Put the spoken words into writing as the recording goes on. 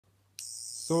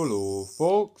Solo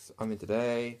folks, I'm here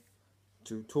today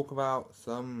to talk about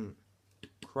some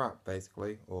crap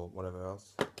basically, or whatever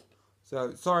else.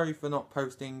 So sorry for not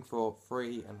posting for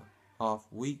 3.5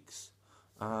 weeks.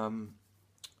 I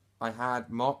had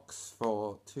mocks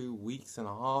for 2.5 weeks. It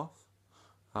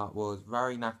was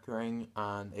very knackering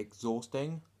and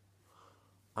exhausting,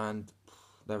 and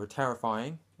they were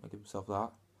terrifying. I give myself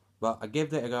that, but I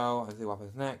give it a go and see what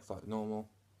happens next, like normal,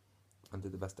 and do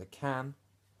the best I can.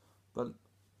 But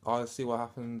I'll see what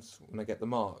happens when I get the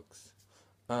marks.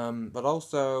 But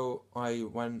also, I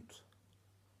went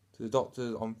to the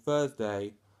doctor on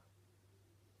Thursday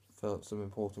for some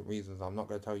important reasons. I'm not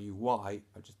going to tell you why,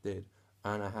 I just did.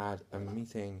 And I had a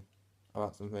meeting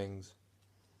about some things.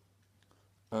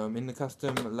 In the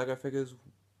custom Lego figures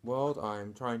world,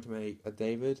 I'm trying to make a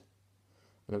David.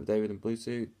 Another David in blue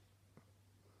suit.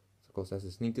 Of course, there's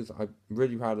the sneakers. I'm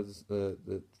really proud of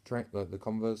the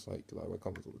Converse. Like, I wear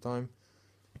Converse all the time.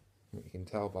 You can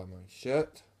tell by my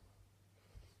shirt.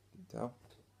 You can tell.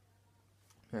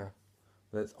 Yeah.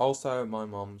 But it's also my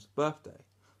mom's birthday.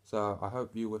 So I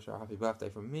hope you wish her a happy birthday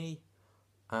from me.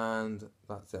 And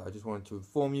that's it. I just wanted to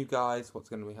inform you guys what's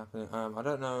going to be happening. I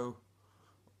don't know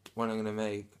when I'm going to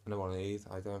make another one of these.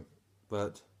 I don't.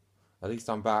 But at least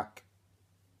I'm back.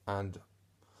 And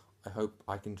I hope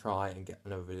I can try and get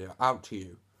another video out to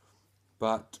you.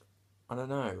 But I don't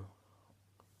know.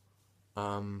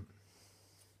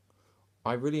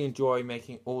 I really enjoy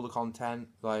making all the content.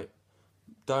 Like,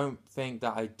 don't think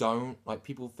that I don't. Like,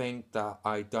 people think that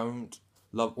I don't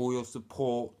love all your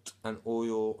support and all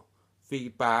your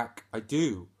feedback. I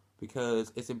do,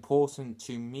 because it's important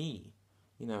to me,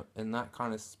 in that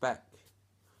kind of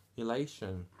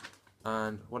speculation.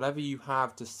 And whatever you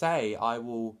have to say, I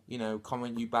will,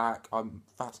 comment you back.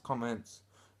 Fast comments,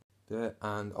 do it.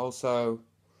 And also,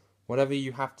 whatever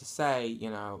you have to say,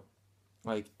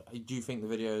 like, do you think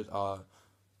the videos are,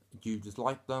 do you just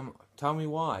like them? Tell me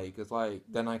why, because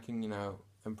then I can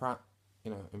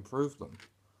improve them.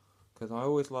 Because I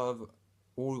always love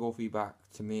all your feedback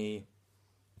to me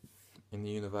in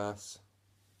the universe,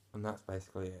 and that's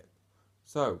basically it.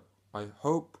 So I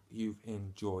hope you've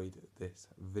enjoyed this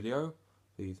video.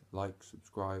 Please like,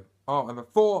 subscribe. Oh, and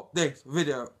before this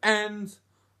video ends,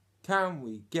 can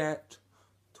we get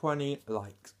 20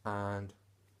 likes? And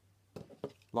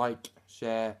like,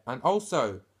 share, and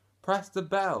also press the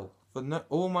bell for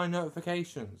all my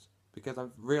notifications, because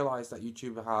I've realised that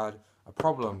YouTube had a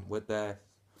problem with their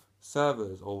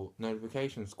servers or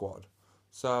notification squad.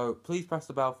 So please press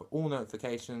the bell for all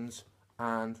notifications,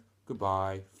 and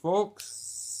goodbye,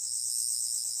 folks.